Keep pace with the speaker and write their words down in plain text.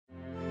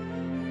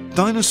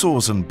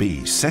Dinosaurs and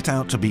bees set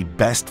out to be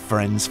best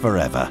friends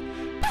forever.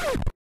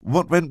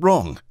 What went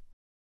wrong?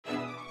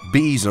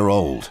 Bees are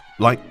old,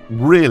 like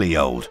really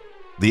old.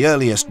 The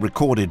earliest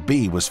recorded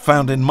bee was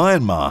found in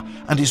Myanmar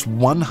and is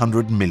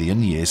 100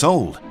 million years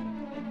old.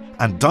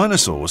 And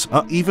dinosaurs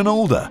are even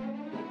older.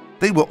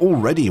 They were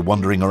already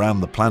wandering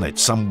around the planet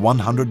some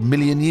 100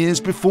 million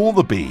years before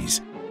the bees.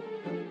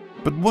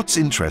 But what's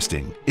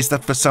interesting is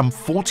that for some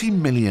 40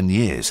 million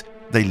years,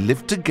 they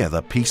lived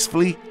together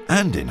peacefully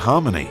and in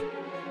harmony.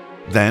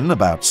 Then,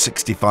 about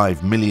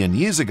 65 million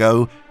years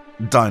ago,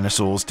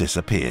 dinosaurs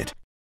disappeared.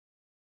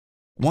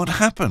 What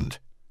happened?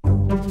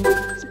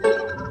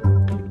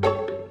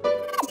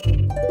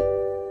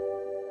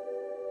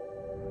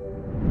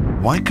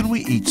 Why can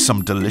we eat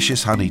some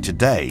delicious honey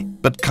today,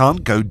 but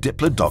can't go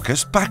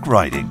Diplodocus pack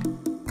riding?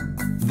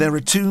 There are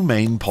two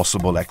main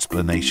possible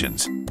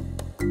explanations.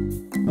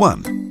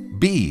 1.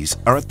 Bees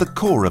are at the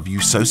core of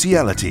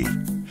eusociality,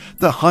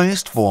 the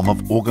highest form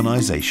of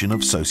organization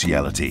of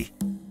sociality.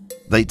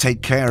 They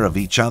take care of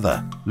each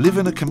other, live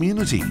in a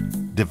community,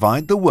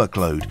 divide the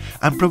workload,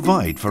 and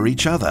provide for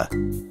each other.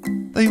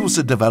 They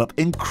also develop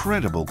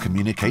incredible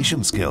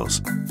communication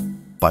skills.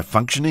 By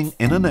functioning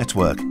in a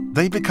network,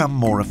 they become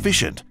more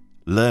efficient,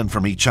 learn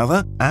from each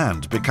other,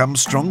 and become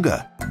stronger.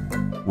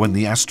 When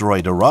the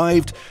asteroid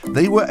arrived,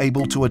 they were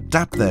able to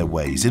adapt their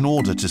ways in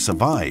order to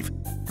survive,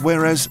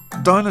 whereas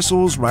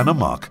dinosaurs ran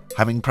amok,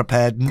 having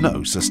prepared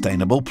no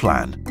sustainable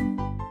plan.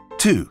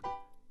 2.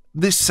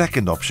 This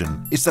second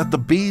option is that the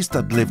bees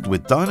that lived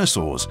with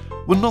dinosaurs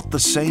were not the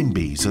same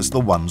bees as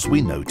the ones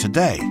we know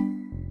today.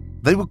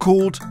 They were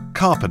called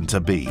carpenter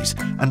bees,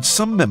 and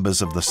some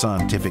members of the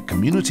scientific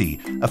community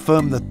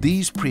affirm that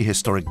these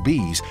prehistoric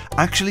bees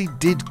actually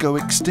did go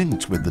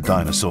extinct with the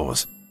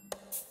dinosaurs.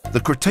 The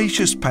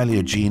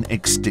Cretaceous-Paleogene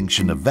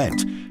extinction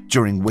event,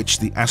 during which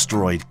the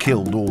asteroid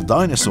killed all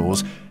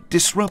dinosaurs,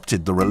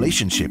 disrupted the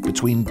relationship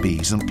between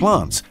bees and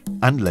plants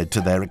and led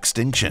to their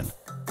extinction.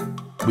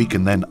 We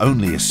can then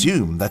only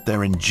assume that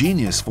their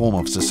ingenious form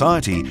of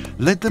society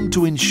led them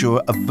to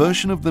ensure a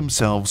version of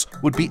themselves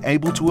would be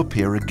able to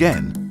appear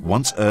again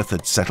once Earth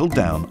had settled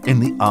down in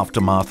the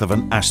aftermath of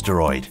an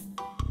asteroid.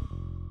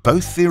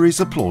 Both theories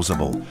are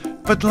plausible,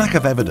 but lack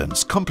of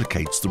evidence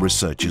complicates the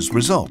researchers'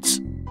 results.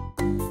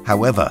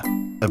 However,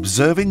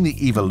 observing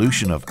the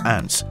evolution of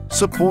ants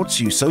supports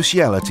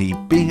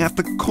eusociality being at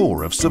the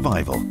core of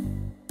survival.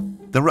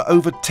 There are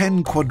over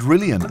 10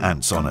 quadrillion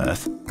ants on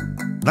Earth.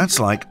 That's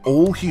like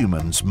all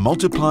humans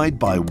multiplied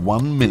by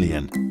 1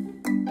 million.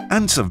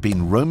 Ants have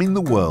been roaming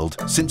the world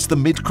since the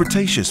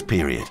mid-Cretaceous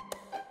period.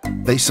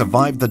 They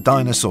survived the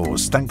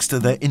dinosaurs thanks to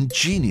their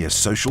ingenious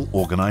social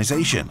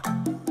organization.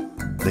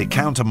 They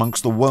count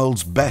amongst the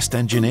world's best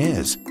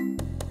engineers.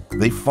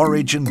 They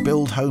forage and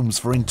build homes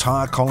for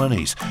entire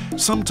colonies,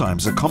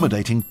 sometimes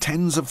accommodating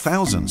tens of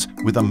thousands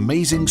with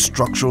amazing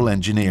structural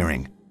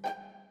engineering.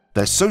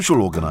 Their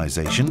social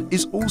organization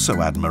is also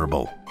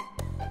admirable.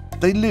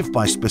 They live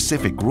by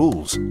specific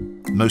rules.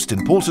 Most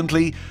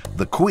importantly,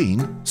 the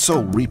queen,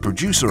 sole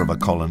reproducer of a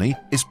colony,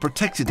 is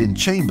protected in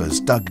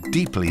chambers dug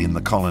deeply in the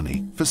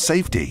colony for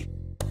safety.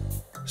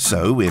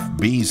 So, if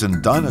bees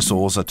and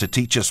dinosaurs are to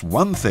teach us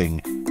one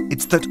thing,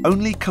 it's that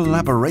only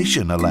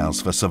collaboration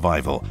allows for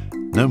survival,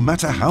 no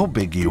matter how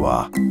big you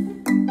are.